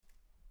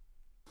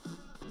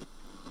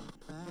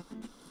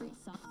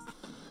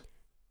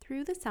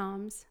Through the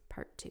Psalms,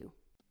 Part 2.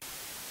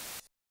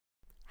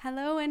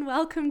 Hello and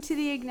welcome to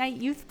the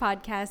Ignite Youth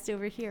Podcast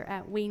over here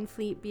at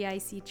Wainfleet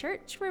BIC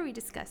Church, where we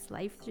discuss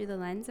life through the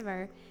lens of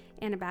our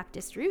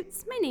Anabaptist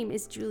roots. My name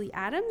is Julie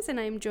Adams,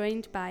 and I'm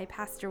joined by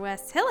Pastor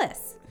Wes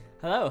Hillis.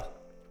 Hello.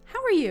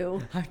 How are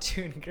you? I'm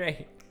doing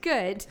great.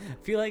 Good.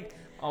 I feel like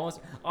almost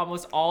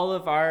all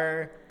of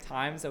our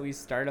times that we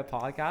start a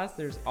podcast,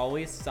 there's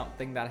always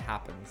something that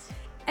happens.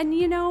 And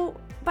you know,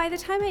 by the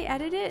time I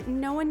edit it,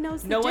 no one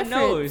knows the difference.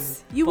 No one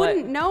knows. You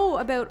wouldn't know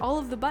about all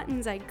of the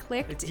buttons I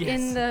clicked Yes.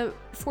 in the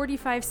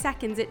 45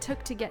 seconds it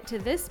took to get to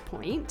this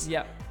point.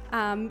 Yep.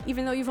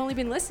 Even though you've only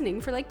been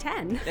listening for like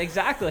 10.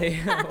 Exactly.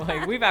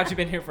 Like we've actually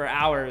been here for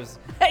hours.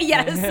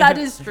 Yes, that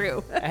is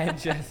true. And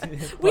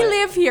just We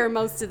live here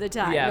most of the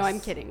time. Yes. No,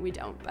 I'm kidding. We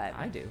don't, but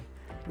I do.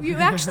 you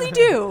actually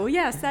do.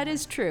 Yes, that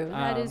is true.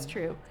 That is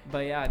true.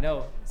 But yeah,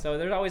 no. So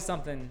there's always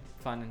something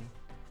fun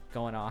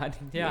going on.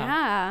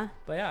 Yeah.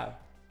 But yeah.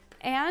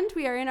 And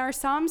we are in our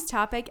Psalms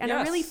topic, and a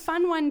really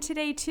fun one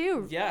today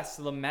too. Yes,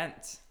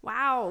 lament.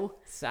 Wow.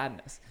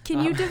 Sadness.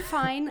 Can you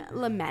define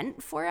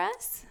lament for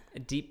us?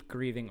 Deep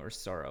grieving or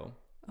sorrow.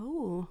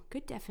 Oh,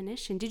 good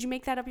definition. Did you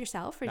make that up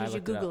yourself, or did you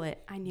Google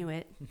it? I knew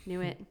it.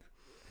 Knew it.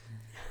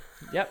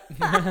 Yep.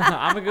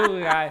 I'm a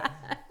Google guy.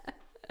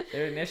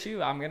 There's an issue,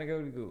 I'm going to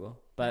go to Google.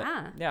 But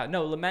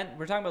lament.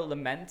 We're talking about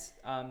lament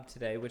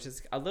today, which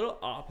is a little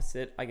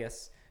opposite, I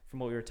guess, from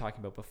what we were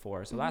talking about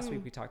before. So last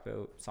week we talked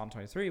about Psalm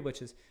 23,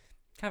 which is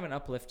kind of an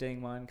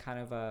uplifting one, kind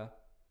of a,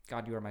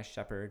 God, you are my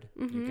shepherd.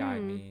 You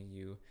guide me.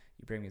 You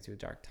bring me through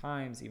dark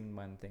times, even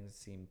when things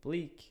seem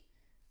bleak.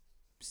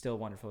 Still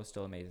wonderful,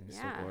 still amazing,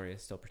 still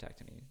glorious, still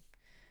protecting me.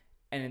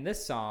 And in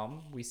this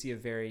psalm, we see a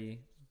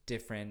very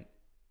different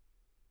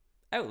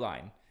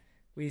outline.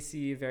 We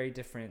see a very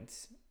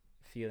different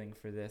feeling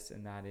for this,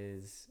 and that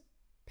is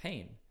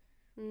pain.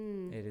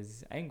 It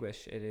is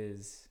anguish. It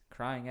is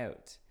crying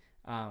out.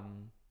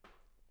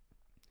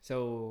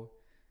 So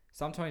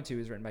Psalm 22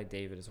 is written by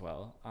David as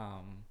well.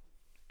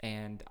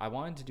 And I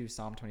wanted to do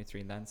Psalm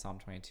 23 and then Psalm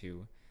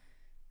 22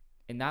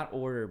 in that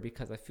order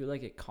because I feel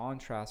like it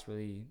contrasts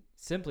really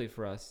simply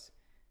for us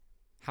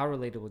how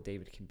relatable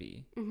David can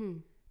be.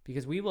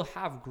 Because we will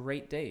have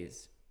great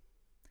days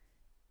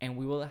and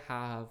we will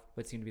have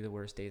what seem to be the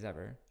worst days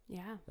ever.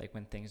 Yeah. Like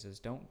when things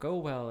just don't go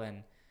well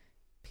and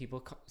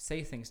people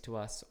say things to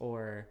us,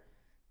 or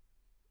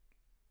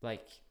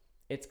like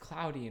it's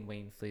cloudy in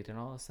Wainfleet and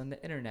all of a sudden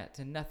the internet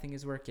and nothing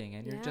is working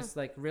and you're just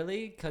like,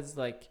 really? Because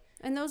like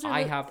and those are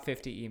I have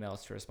 50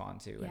 emails to respond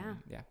to.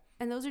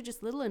 And those are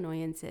just little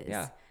annoyances.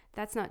 Yeah.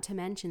 That's not to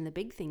mention the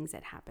big things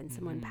that happen.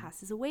 Someone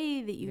passes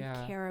away that you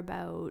care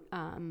about.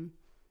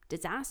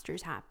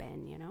 Disasters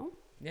happen, you know?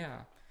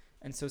 Yeah.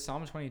 And so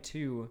Psalm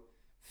 22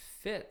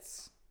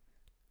 fits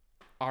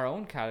our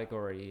own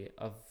category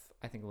of,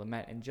 I think,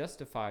 lament and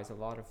justifies a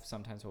lot of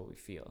sometimes what we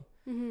feel.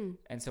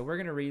 And so we're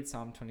going to read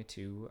Psalm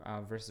 22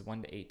 verses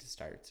 1 to 8 to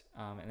start.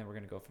 And then we're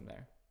going to go from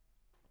there.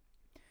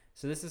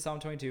 So this is Psalm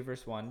 22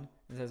 verse 1.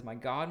 It says, my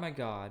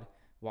God,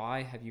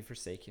 why have you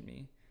forsaken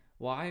me?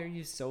 Why are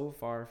you so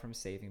far from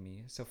saving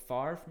me, so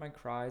far from my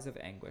cries of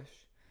anguish?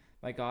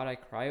 My God, I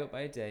cry out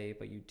by day,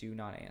 but you do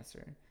not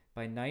answer.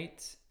 By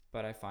night,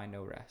 but I find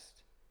no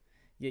rest.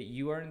 Yet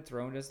you are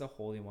enthroned as the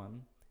Holy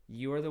One.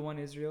 You are the one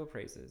Israel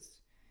praises.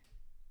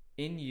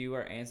 In you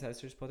our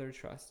ancestors put their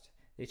trust.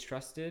 They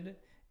trusted,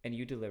 and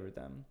you delivered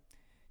them.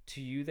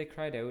 To you they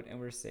cried out and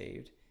were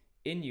saved.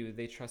 In you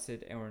they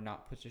trusted and were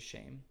not put to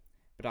shame.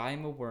 But I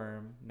am a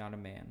worm, not a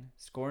man,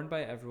 scorned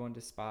by everyone,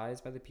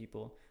 despised by the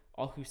people.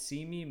 All who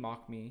see me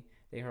mock me.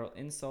 They hurl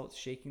insults,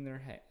 shaking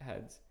their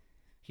heads.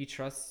 He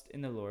trusts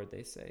in the Lord,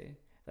 they say.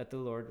 Let the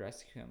Lord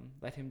rescue him.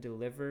 Let him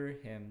deliver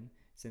him,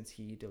 since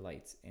he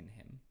delights in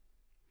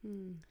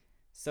him.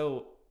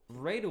 So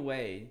right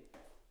away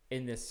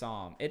in this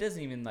psalm, it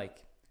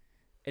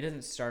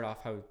doesn't start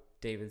off how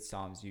David's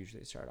psalms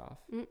usually start off.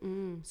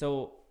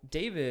 So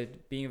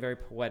David, being a very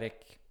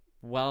poetic,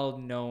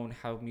 well-known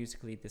how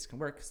musically this can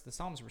work, because the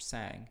psalms were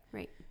sang.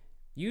 Right.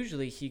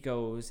 Usually he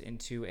goes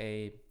into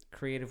a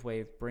creative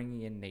way of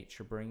bringing in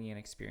nature, bringing in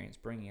experience,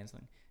 bringing in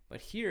something.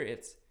 But here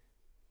it's,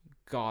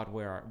 God,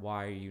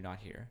 why are you not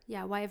here?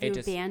 Yeah, why have you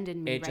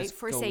abandoned me, right?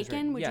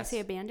 Forsaken, would you say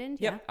abandoned?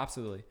 Yep, yeah,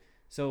 absolutely.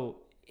 So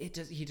he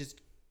just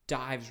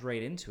dives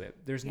right into it.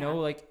 There's no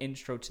like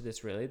intro to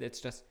this really. It's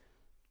just,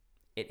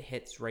 it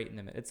hits right in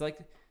the middle. It's like,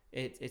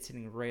 it's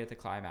hitting right at the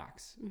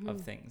climax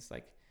of things.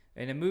 Like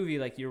in a movie,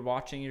 like you're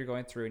watching, you're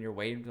going through and you're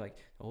waiting, like,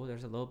 oh,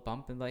 there's a little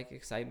bump in like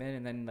excitement.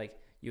 And then like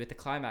you hit the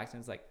climax and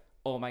it's like,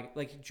 oh my,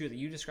 like Julie,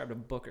 you described a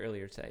book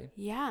earlier today.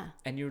 Yeah.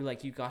 And you were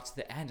like, you got to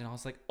the end and I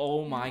was like,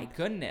 oh my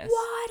goodness.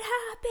 What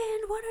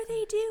happened? What are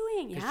they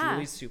doing? Because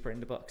Julie's super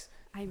into books.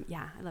 I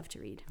love to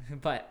read.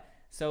 But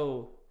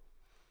so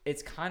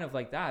it's kind of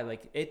like that.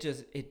 Like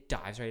it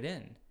dives right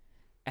in.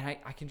 And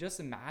I can just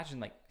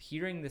imagine like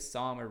hearing this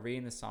psalm or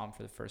reading this psalm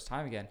for the first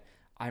time again.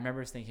 I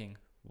remember thinking,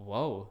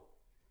 whoa,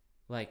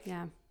 like,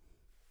 yeah.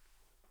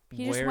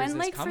 He just went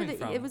like for the,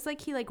 from? It was like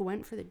he like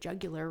went for the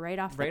jugular right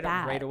off the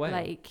bat. Right away.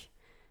 Like,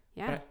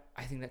 yeah. But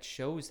I think that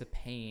shows the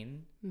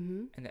pain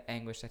Mm-hmm. and the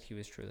anguish that he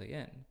was truly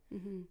in,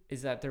 Mm-hmm.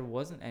 is that there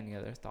wasn't any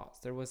other thoughts.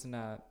 There wasn't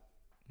a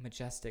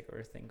majestic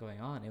earth thing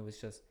going on. It was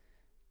just,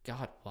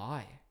 God,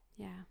 why?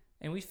 Yeah.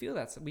 And we feel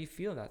that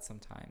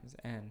sometimes.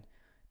 And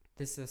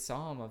this is a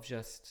psalm of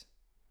just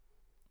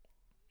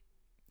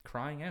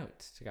crying out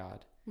to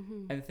God.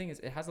 Mm-hmm. And the thing is,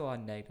 it has a lot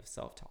of negative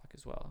self-talk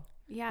as well.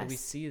 Yes. But we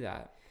see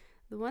that.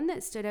 The one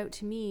that stood out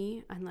to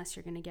me, unless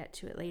you're going to get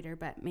to it later,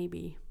 but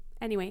maybe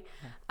anyway,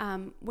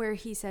 where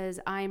he says,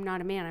 I'm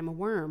not a man, I'm a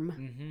worm.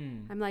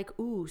 Mm-hmm. I'm like,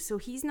 ooh, so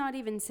he's not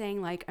even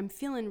saying like, I'm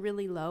feeling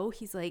really low.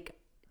 He's like,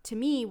 to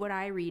me, what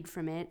I read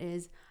from it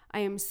is, I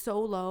am so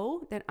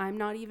low that I'm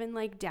not even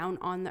like down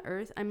on the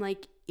earth. I'm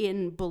like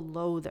in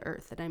below the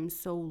earth, that I'm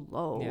so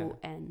low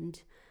and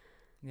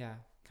yeah,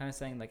 kind of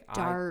saying like,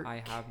 dark.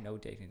 I have no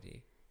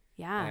dignity.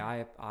 Yeah.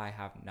 Like, I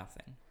have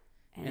nothing.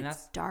 And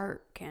it's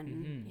dark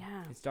and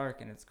yeah. It's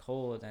dark and it's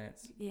cold and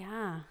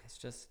it's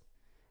just,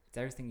 it's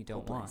everything you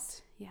don't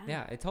hopeless. want.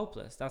 Yeah. It's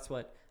hopeless. That's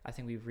what I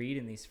think we read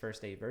in these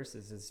first 8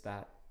 verses, is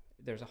that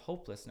there's a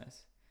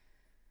hopelessness.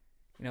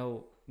 You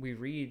know, we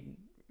read,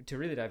 to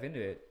really dive into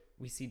it,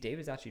 we see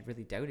David's actually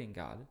really doubting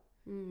God.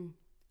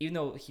 Even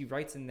though he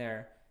writes in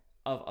there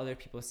of other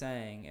people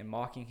saying and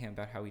mocking him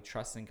about how he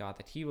trusts in God,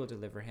 that he will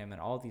deliver him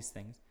and all these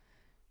things.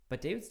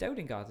 But David's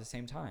doubting God at the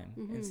same time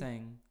and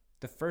saying,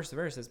 the first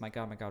verse is, my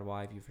God,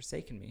 why have you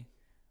forsaken me?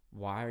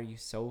 Why are you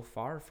so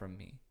far from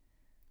me?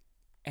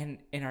 And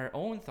in our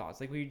own thoughts,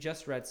 like we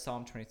just read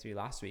Psalm 23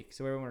 last week.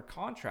 So when we're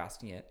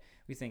contrasting it,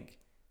 we think,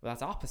 well,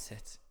 that's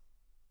opposite.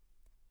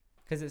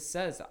 Because it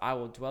says, I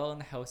will dwell in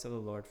the house of the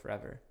Lord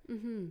forever.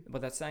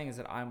 What that's saying is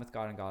that I'm with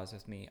God and God is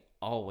with me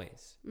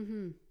always.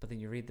 But then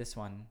you read this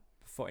one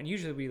before, and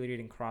usually we read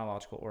in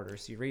chronological order.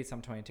 So you read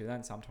Psalm 22,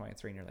 then Psalm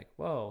 23, and you're like,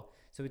 whoa.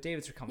 So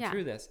David's come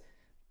through this.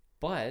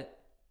 But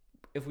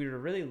if we were to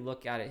really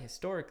look at it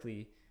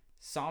historically,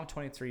 Psalm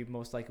 23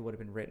 most likely would have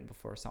been written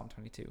before Psalm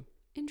 22.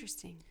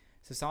 Interesting.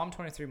 So Psalm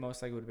 23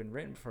 most likely would have been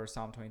written before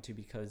Psalm 22,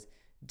 because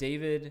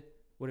David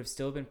would have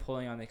still been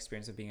pulling on the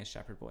experience of being a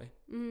shepherd boy.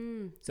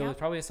 So it was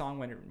probably a song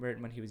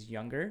written when he was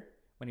younger,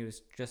 when he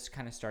was just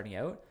kind of starting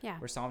out. Yeah.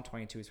 Where Psalm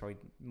 22 is probably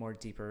more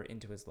deeper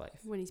into his life.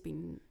 When he's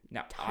being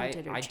now,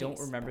 I don't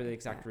remember the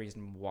exact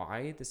reason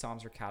why the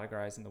Psalms were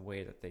categorized in the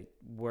way that they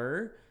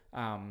were.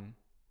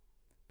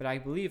 But I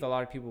believe a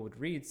lot of people would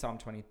read Psalm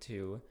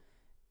 22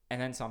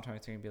 and then Psalm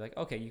 23 and be like,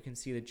 okay, you can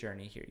see the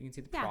journey here. You can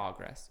see the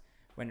progress.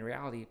 When in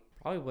reality,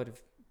 probably would have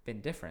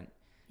been different.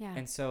 Yeah.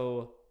 And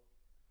so...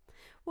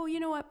 Well, you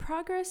know what?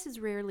 Progress is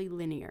rarely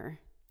linear.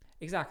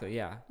 Exactly,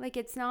 yeah. Like,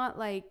 it's not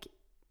like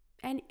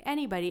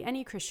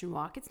any Christian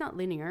walk. It's not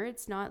linear.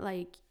 It's not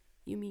like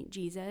you meet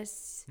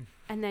Jesus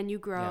and then you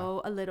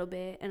grow a little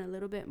bit and a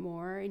little bit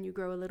more and you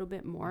grow a little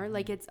bit more.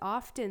 Like, it's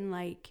often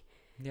like...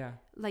 Yeah.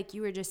 Like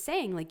you were just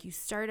saying, like you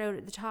start out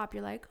at the top,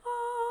 you're like,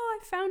 oh,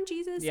 I found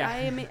Jesus. Yeah. I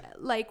am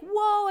like,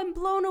 whoa, I'm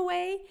blown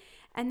away.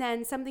 And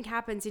then something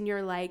happens and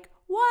you're like,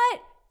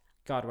 what?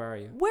 God, where are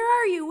you?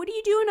 Where are you? What are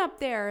you doing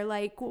up there?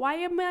 Like, why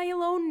am I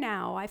alone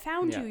now? I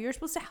found you. You're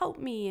supposed to help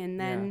me. And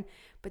then,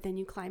 but then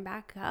you climb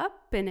back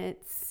up and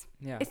it's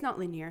not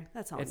linear.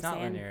 That's all I'm saying.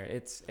 It's not linear.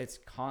 It's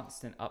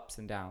constant ups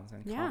and downs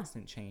and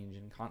constant change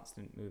and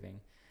constant moving.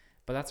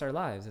 But that's our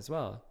lives as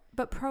well.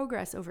 But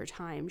progress over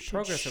time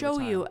should show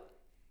you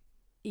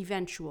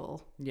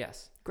eventual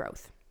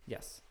growth.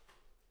 Yes.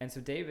 And so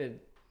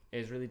David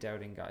is really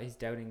doubting God. He's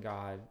doubting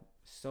God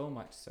so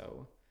much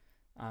so.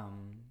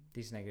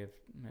 These negative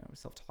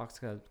self-talks,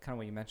 kind of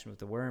what you mentioned with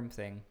the worm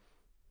thing.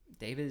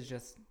 David is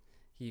just,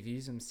 he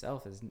views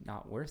himself as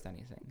not worth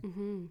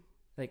anything.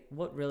 Like,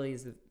 what really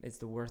is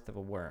the worth of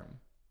a worm?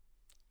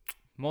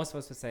 Most of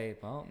us would say,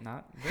 well,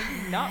 not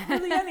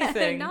really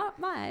anything. Not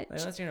much.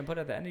 Unless you're going to put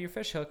it at the end of your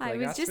fish hook. I like,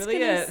 was that's just really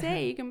going to it.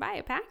 say, you can buy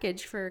a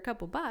package for a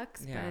couple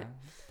bucks. Yeah.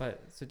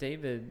 But so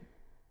David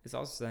is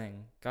also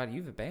saying, God,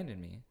 you've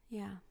abandoned me.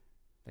 Yeah.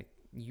 Like,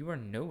 you are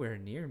nowhere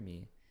near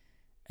me.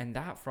 And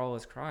that, for all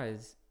his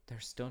cries,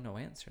 there's still no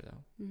answer,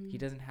 though. He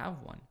doesn't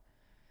have one.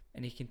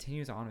 And he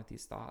continues on with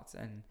these thoughts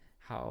and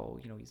how,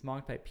 he's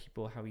mocked by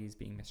people, how he's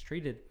being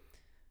mistreated.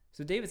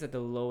 So David's at the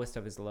lowest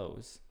of his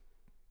lows.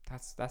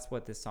 That's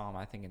what this psalm,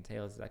 I think,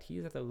 entails, is that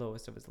he's at the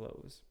lowest of his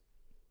lows.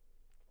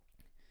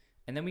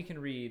 And then we can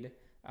read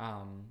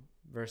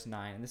verse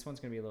 9, and this one's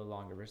going to be a little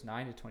longer, verse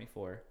 9 to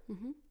 24.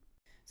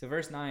 So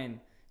verse 9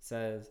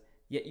 says,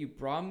 "Yet you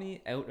brought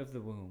me out of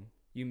the womb.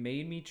 You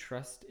made me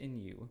trust in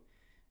you,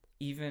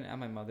 even at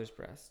my mother's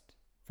breast.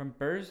 From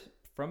birth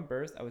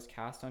I was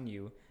cast on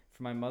you.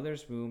 From my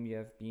mother's womb you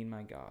have been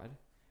my God.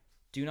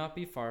 Do not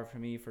be far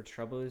from me, for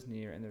trouble is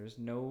near, and there is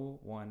no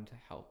one to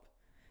help.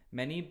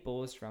 Many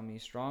bulls surround me,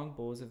 strong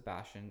bulls of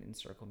Bashan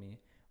encircle me,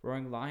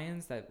 roaring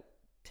lions that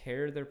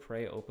tear their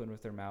prey open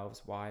with their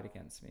mouths wide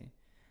against me.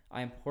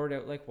 I am poured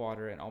out like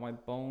water, and all my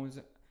bones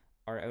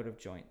are out of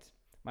joint.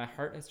 My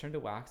heart has turned to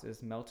wax, it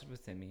is melted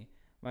within me.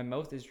 My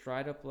mouth is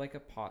dried up like a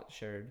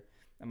potsherd,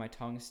 and my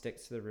tongue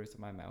sticks to the roof of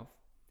my mouth.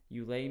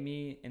 You lay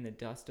me in the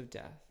dust of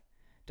death.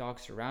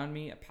 Dogs surround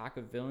me, a pack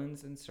of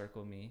villains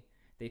encircle me.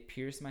 They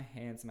pierce my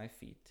hands and my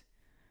feet.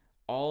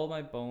 All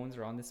my bones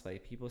are on display.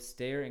 People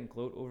stare and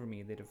gloat over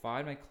me. They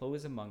divide my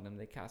clothes among them.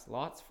 They cast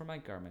lots for my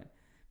garment.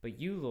 But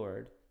you,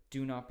 Lord,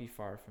 do not be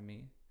far from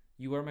me.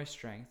 You are my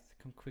strength.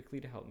 Come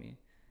quickly to help me.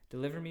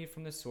 Deliver me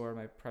from the sword,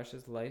 my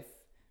precious life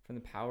from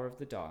the power of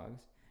the dogs.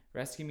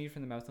 Rescue me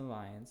from the mouth of the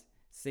lions.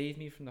 Save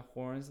me from the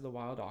horns of the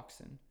wild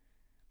oxen.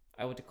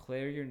 I will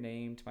declare your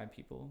name to my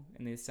people.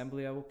 In the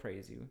assembly I will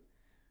praise you.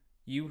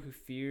 You who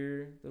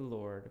fear the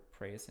Lord,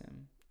 praise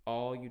him.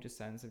 All you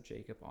descendants of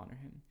Jacob, honor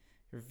him.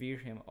 Revere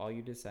him, all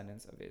you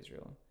descendants of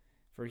Israel.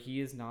 For he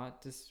has not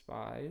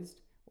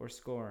despised or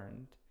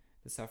scorned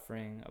the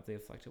suffering of the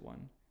afflicted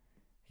one.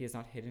 He has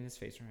not hidden his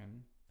face from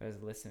him, but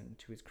has listened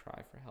to his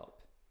cry for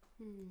help.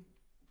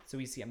 So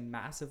we see a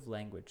massive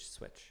language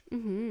switch.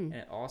 And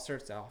it all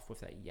starts off with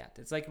that yet.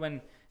 It's like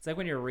when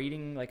you're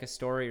reading like a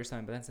story or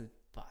something, but then it says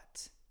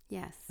but.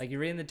 Yes. Like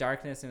you're reading the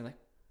darkness and you're like,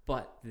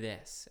 but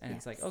this. And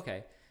it's like,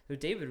 okay. So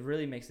David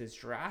really makes this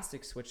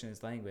drastic switch in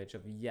his language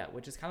of yet,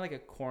 which is kind of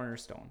like a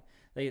cornerstone.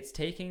 Like it's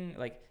taking,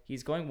 like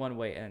he's going one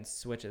way and then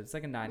switches. It's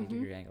like a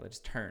 90-degree angle. It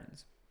just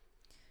turns.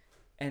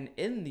 And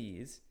in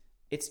these,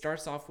 it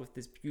starts off with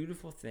this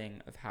beautiful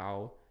thing of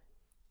how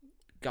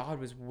God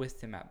was with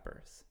him at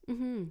birth.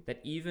 That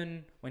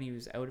even when he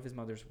was out of his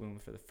mother's womb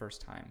for the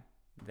first time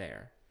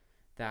there,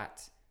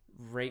 that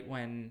right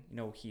when,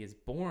 he is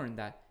born,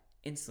 that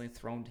instantly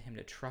thrown to him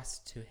to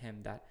trust to him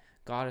that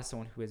God is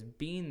someone who has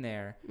been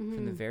there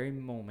from the very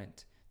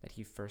moment that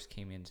he first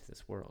came into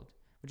this world,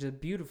 which is a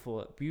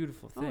beautiful,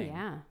 beautiful thing. Oh,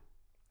 yeah.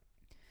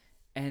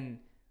 And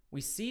we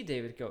see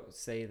David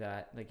say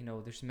that,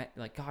 there's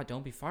God,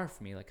 don't be far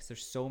from me, because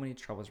there's so many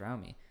troubles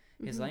around me.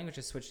 His language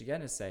is switched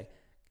again to say,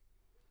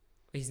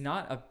 he's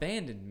not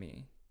abandoned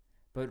me,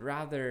 but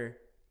rather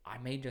I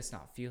may just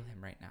not feel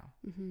him right now.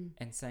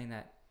 And saying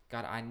that,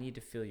 God, I need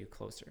to feel you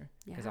closer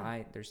because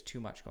there's too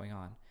much going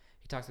on.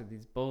 He talks about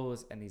these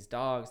bulls and these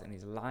dogs and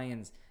these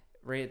lions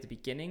right at the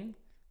beginning,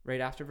 right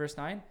after verse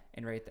 9,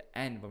 and right at the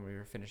end when we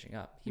were finishing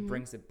up. He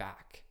brings it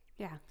back.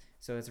 Yeah.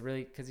 So it's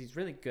really, because he's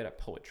really good at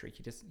poetry.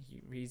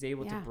 He's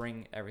able to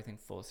bring everything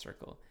full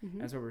circle.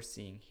 That's what we're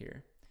seeing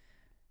here.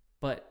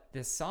 But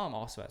this psalm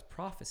also has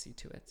prophecy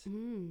to it.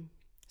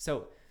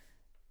 So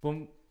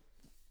when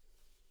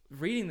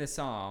reading the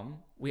psalm,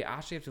 we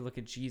actually have to look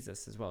at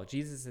Jesus as well.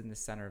 Jesus is in the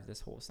center of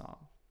this whole psalm.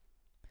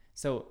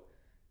 So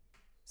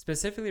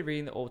specifically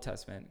reading the Old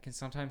Testament can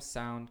sometimes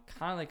sound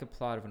kind of like a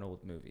plot of an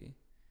old movie.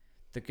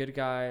 The good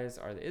guys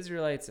are the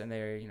Israelites, and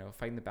they're,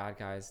 fighting the bad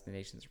guys, the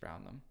nations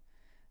around them.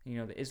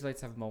 The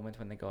Israelites have moments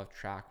when they go off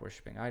track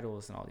worshiping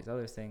idols and all these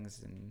other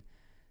things, and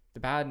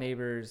the bad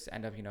neighbors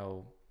end up,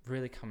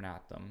 really coming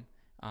at them.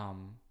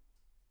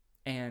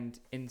 And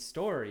in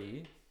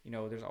story,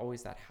 there's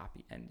always that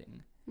happy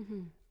ending.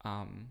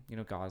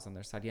 God's on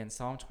their side. Yeah, in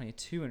Psalm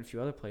 22 and a few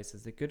other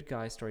places, the good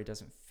guy story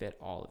doesn't fit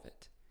all of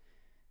it.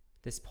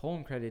 This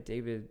poem credited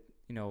David,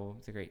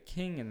 the great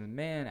king and the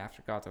man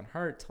after God's own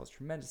heart, tells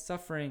tremendous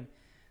suffering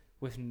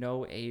with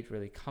no aid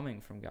really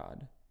coming from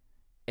God.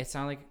 It's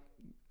not like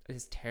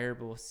this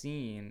terrible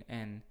scene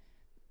and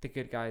the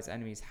good guy's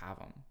enemies have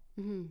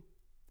him.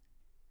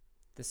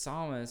 The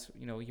psalmist,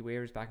 he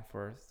wavers back and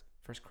forth,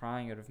 first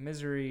crying out of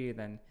misery,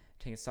 then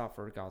taking a stop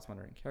for God's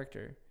wondering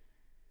character.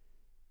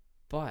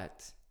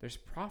 But there's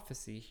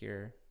prophecy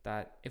here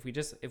that if we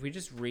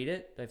just read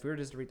it, if we were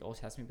just to read the Old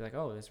Testament, we'd be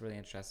like, oh, this is really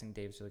interesting.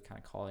 David's really kind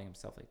of calling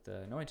himself like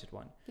the anointed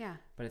one. Yeah.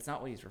 But it's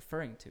not what he's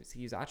referring to. So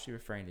he's actually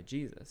referring to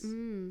Jesus.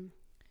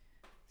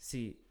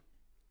 See,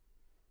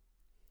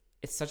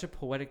 it's such a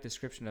poetic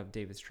description of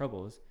David's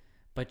troubles,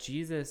 but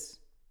Jesus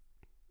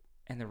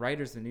and the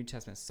writers of the New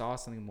Testament saw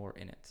something more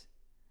in it.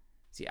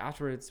 See,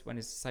 afterwards, when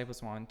his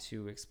disciples wanted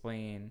to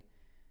explain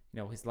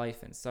his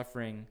life and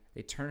suffering,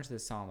 they turn to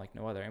this psalm like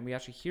no other. And we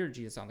actually hear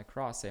Jesus on the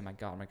cross say, my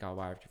God,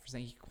 why have you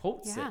forsaken me?" He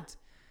quotes it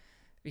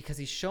because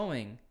he's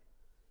showing,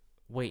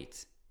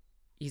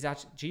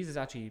 Jesus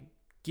actually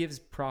gives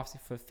prophecy,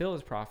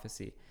 fulfills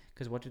prophecy,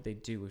 because what did they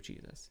do with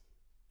Jesus?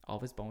 All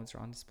of his bones are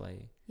on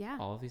display. Yeah.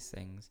 All of these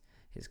things.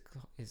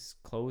 His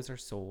clothes are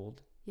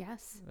sold.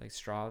 Yes. Like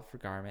straw for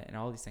garment and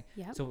all these things.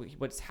 Yep. So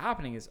what's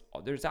happening is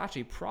there's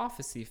actually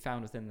prophecy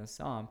found within the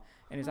psalm,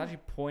 and it's actually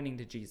pointing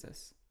to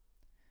Jesus.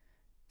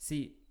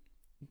 See,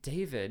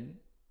 David,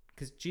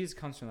 because Jesus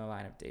comes from the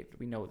line of David,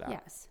 we know that.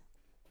 Yes.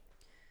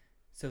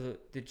 So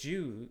the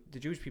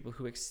Jewish people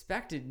who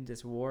expected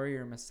this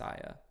warrior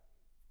Messiah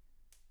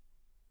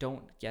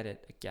don't get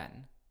it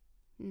again.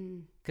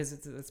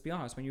 Because let's be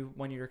honest,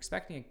 when you're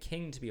expecting a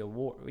king to be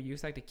you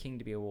expect a king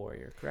to be a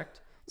warrior, correct?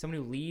 Someone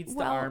who leads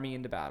the army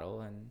into battle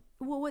and.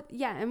 Well, what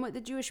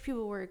the Jewish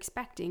people were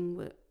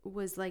expecting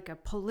was like a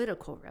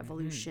political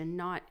revolution,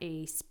 not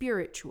a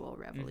spiritual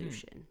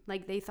revolution.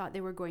 Like they thought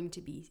they were going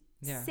to be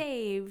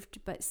saved,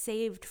 but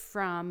saved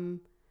from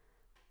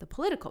the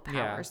political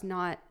powers,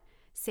 not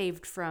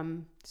saved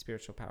from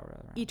spiritual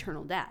power,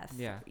 eternal death.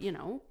 Yeah,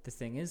 The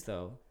thing is,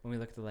 though, when we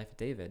look at the life of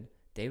David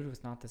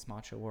was not this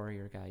macho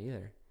warrior guy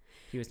either.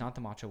 He was not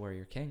the macho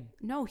warrior king.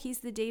 No, he's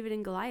the David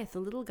and Goliath, the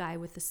little guy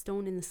with the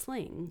stone in the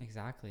sling.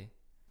 Exactly.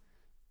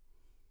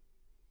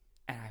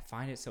 And I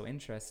find it so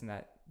interesting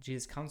that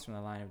Jesus comes from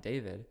the line of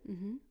David.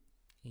 Mm-hmm.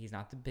 He's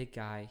not the big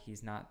guy.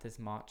 He's not this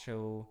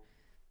macho,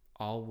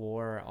 all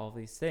war, all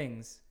these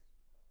things.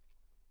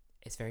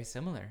 It's very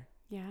similar.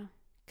 Yeah.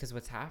 Because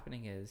what's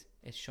happening is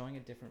it's showing a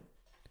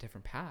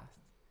different path.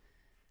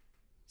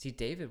 See,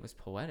 David was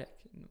poetic.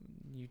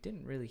 You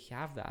didn't really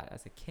have that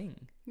as a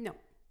king. No.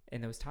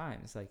 In those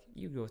times, like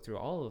you go through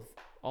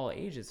all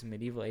ages,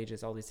 medieval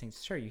ages, all these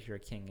things. Sure, you hear a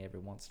king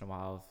every once in a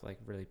while of like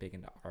really big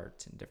into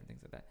art and different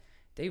things like that.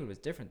 David was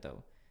different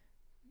though.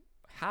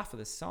 Half of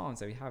the songs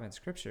that we have in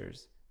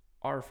scriptures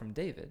are from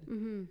David.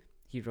 Mm-hmm.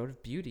 He wrote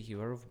of beauty. He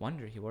wrote of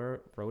wonder. He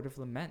wrote of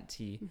lament.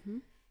 Mm-hmm.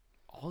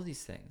 All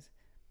these things.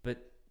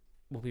 But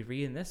what we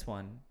read in this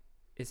one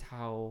is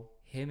how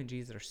him and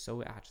Jesus are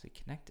so actually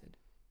connected.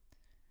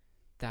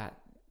 That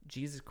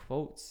Jesus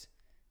quotes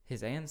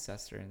his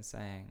ancestor in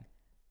saying,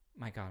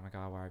 my God,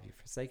 why have you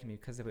forsaken me?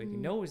 Because what he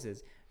knows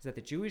is that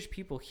the Jewish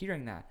people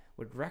hearing that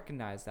would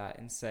recognize that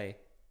and say,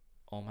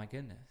 oh my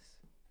goodness.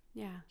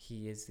 Yeah.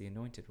 He is the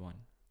anointed one.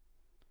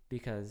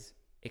 Because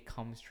it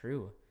comes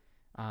true.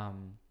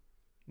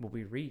 What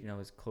we read,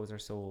 his clothes are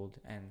sold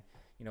and,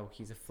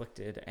 he's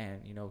afflicted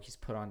and, he's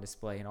put on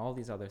display and all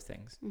these other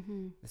things.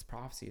 Mm-hmm. This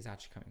prophecy is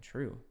actually coming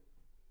true.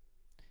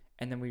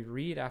 And then we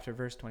read after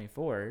verse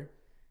 24,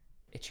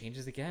 it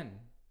changes again.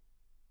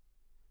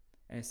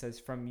 And it says,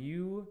 from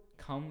you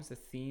comes the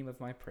theme of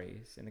my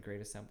praise in the great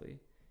assembly.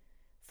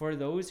 For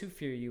those who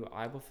fear you,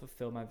 I will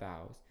fulfill my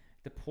vows.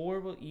 The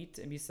poor will eat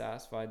and be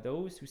satisfied.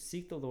 Those who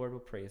seek the Lord will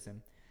praise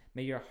him.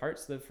 May your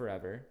hearts live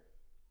forever.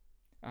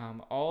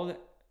 All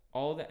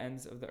the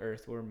ends of the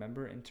earth will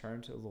remember and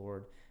turn to the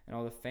Lord, and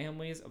all the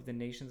families of the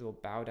nations will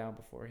bow down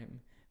before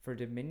him. For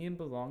dominion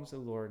belongs to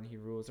the Lord, and he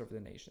rules over the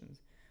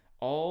nations.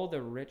 All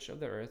the rich of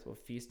the earth will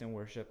feast and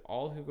worship.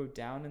 All who go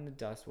down in the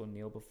dust will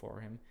kneel before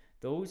him.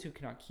 Those who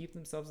cannot keep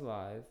themselves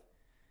alive,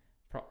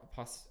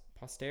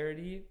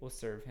 posterity will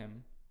serve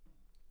him.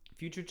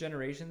 Future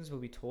generations will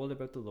be told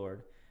about the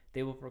Lord.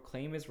 They will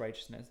proclaim his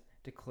righteousness,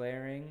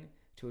 declaring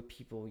to a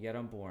people yet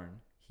unborn,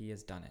 he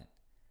has done it.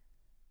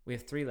 We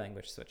have 3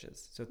 language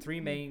switches. So 3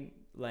 main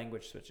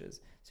language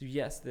switches. So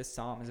yes, this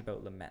psalm is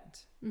about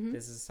lament. Mm-hmm.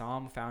 This is a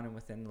psalm found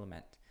within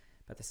lament.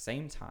 But at the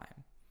same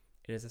time,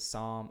 it is a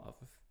psalm of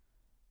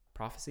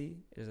prophecy,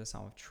 it is a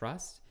psalm of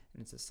trust,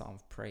 and it's a psalm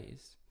of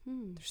praise.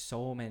 There's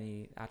so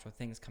many actual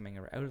things coming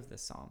out of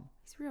this psalm.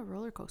 It's a real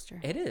roller coaster.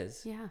 It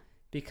is. Yeah.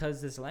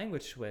 Because this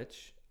language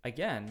switch,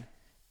 again,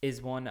 is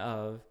one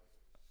of,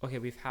 okay,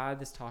 we've had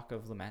this talk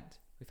of lament.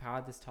 We've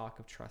had this talk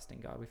of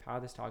trusting God. We've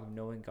had this talk of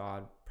knowing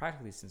God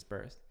practically since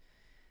birth.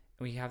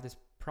 And we have this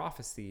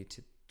prophecy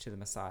to the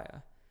Messiah.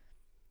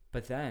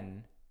 But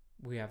then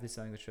we have this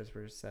language switch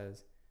where it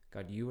says,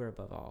 God, you are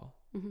above all.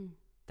 Mm-hmm.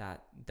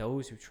 That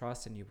those who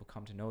trust in you will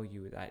come to know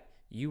you, that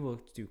you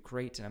will do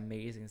great and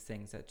amazing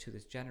things, that to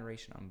this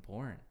generation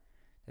unborn,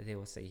 that they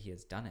will say he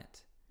has done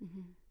it.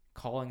 Mm-hmm.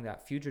 Calling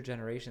that future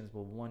generations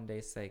will one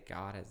day say,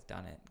 God has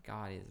done it.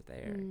 God is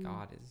there.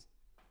 God is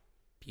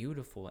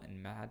beautiful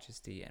in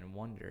majesty and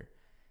wonder.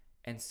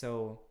 And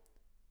so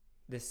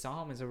this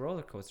psalm is a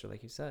roller coaster,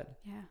 like you said.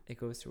 Yeah. It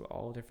goes through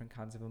all different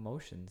kinds of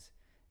emotions.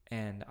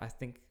 And I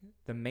think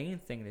the main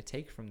thing to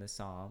take from this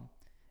psalm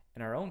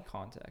in our own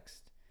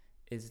context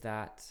is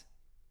that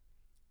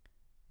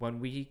when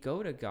we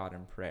go to God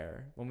in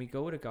prayer, when we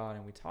go to God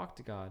and we talk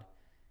to God,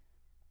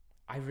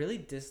 I really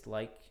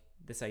dislike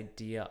this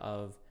idea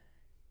of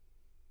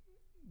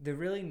the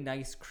really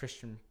nice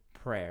Christian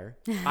prayer.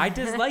 I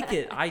dislike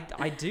it.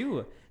 I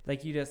do.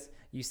 Like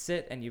you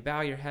sit and you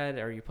bow your head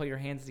or you put your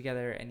hands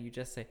together and you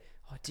just say,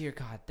 oh dear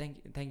God,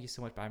 thank you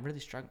so much, but I'm really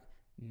struggling.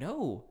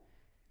 No.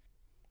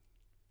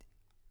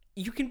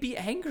 You can be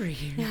angry.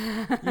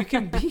 You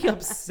can be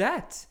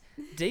upset.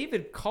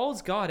 David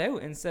calls God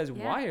out and says,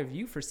 why have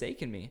you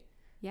forsaken me?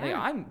 Yeah.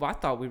 Like, I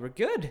thought we were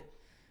good.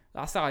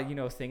 I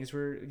thought, things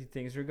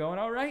were going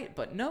all right,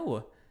 but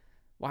no.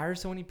 Why are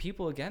so many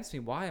people against me?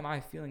 Why am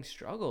I feeling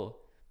struggle?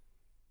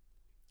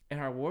 In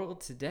our world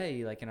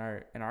today, like in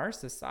our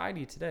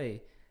society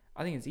today,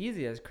 I think it's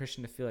easy as a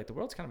Christian to feel like the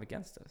world's kind of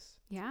against us.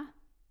 Yeah.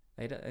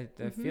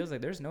 It feels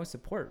like there's no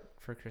support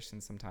for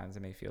Christians sometimes, it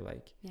may feel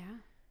like. Yeah.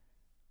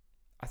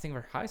 I think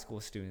of our high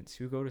school students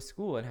who go to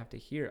school and have to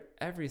hear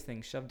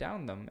everything shoved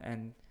down them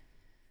and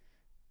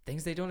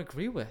things they don't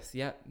agree with,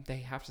 yet they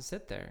have to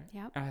sit there.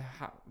 Yep. And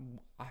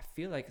I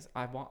feel like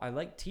I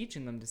like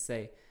teaching them to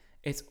say,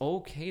 it's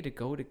okay to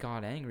go to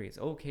God angry. It's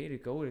okay to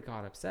go to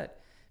God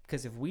upset.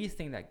 Because if we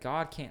think that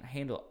God can't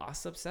handle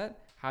us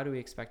upset, how do we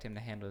expect him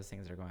to handle the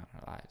things that are going on in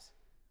our lives?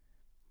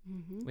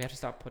 Mm-hmm. We have to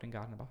stop putting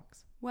God in a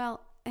box.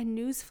 Well, and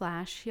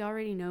newsflash, he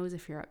already knows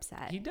if you're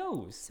upset. He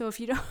knows. So if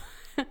you don't...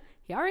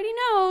 He already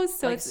knows.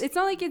 So like, it's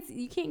not like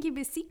you can't keep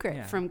a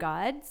secret from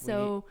God.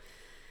 So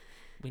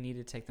we need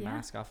to take the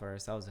mask off of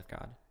ourselves of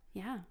God.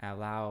 Yeah. And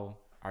allow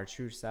our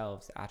true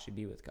selves to actually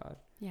be with God.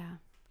 Yeah.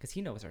 Because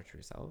he knows our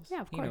true selves.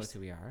 Yeah, of course. He knows who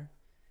we are.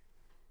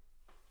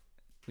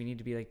 We need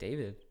to be like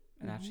David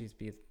and actually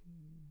be,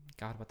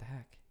 God, what the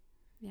heck?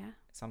 Yeah.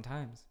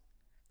 Sometimes.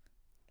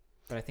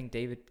 But I think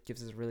David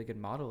gives us a really good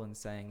model in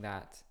saying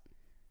that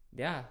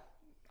yeah,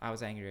 I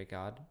was angry at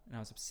God and I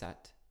was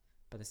upset.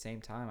 But at the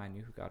same time, I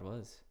knew who God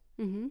was.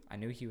 I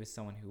knew he was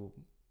someone who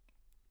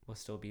will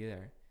still be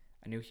there.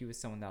 I knew he was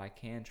someone that I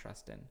can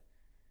trust in.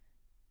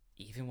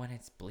 Even when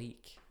it's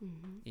bleak,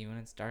 even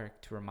when it's dark,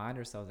 to remind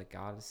ourselves that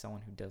God is someone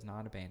who does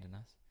not abandon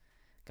us.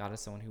 God is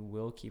someone who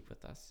will keep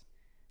with us.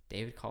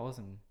 David calls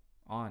him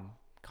on,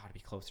 God, be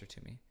closer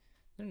to me.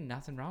 There's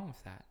nothing wrong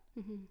with that.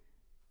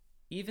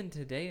 Even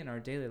today in our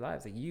daily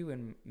lives, like you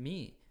and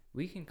me,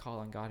 we can call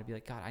on God and be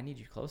like, God, I need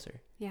you closer.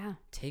 Yeah.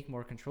 Take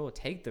more control.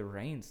 Take the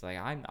reins. Like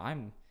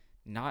I'm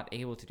not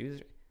able to do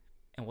this.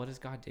 And what does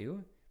God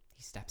do?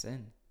 He steps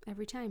in.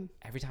 Every time.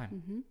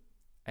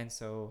 And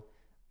so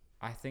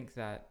I think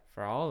that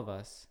for all of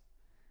us,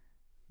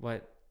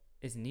 what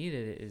is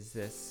needed is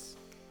this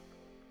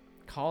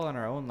call on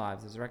our own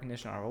lives, this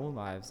recognition in our own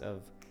lives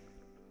of,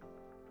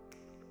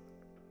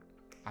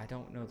 I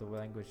don't know the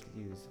language to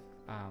use,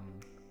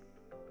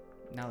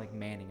 not like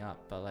manning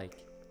up, but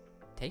like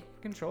take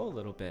control a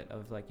little bit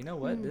of like, you know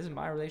what, this is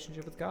my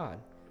relationship with God.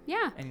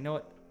 Yeah. And you know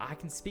what, I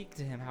can speak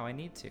to him how I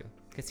need to,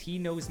 because he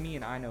knows me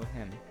and I know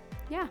him.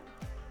 Yeah.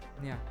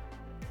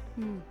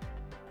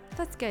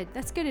 That's good.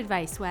 That's good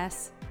advice,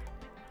 Wes.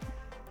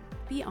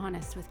 Be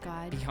honest with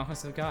God. Be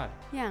honest with God.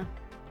 Yeah.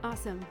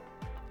 Awesome.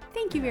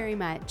 Thank you very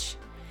much.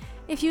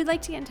 If you'd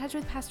like to get in touch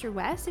with Pastor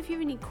Wes, if you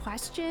have any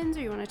questions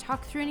or you want to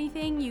talk through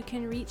anything, you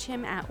can reach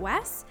him at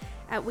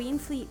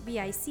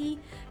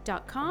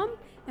wes@waynefleetbic.com,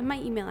 and my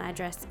email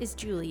address is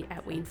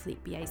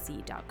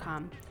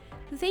julie@waynefleetbic.com.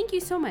 Thank you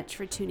so much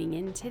for tuning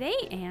in today,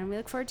 and we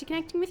look forward to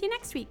connecting with you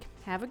next week.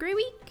 Have a great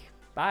week.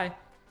 Bye.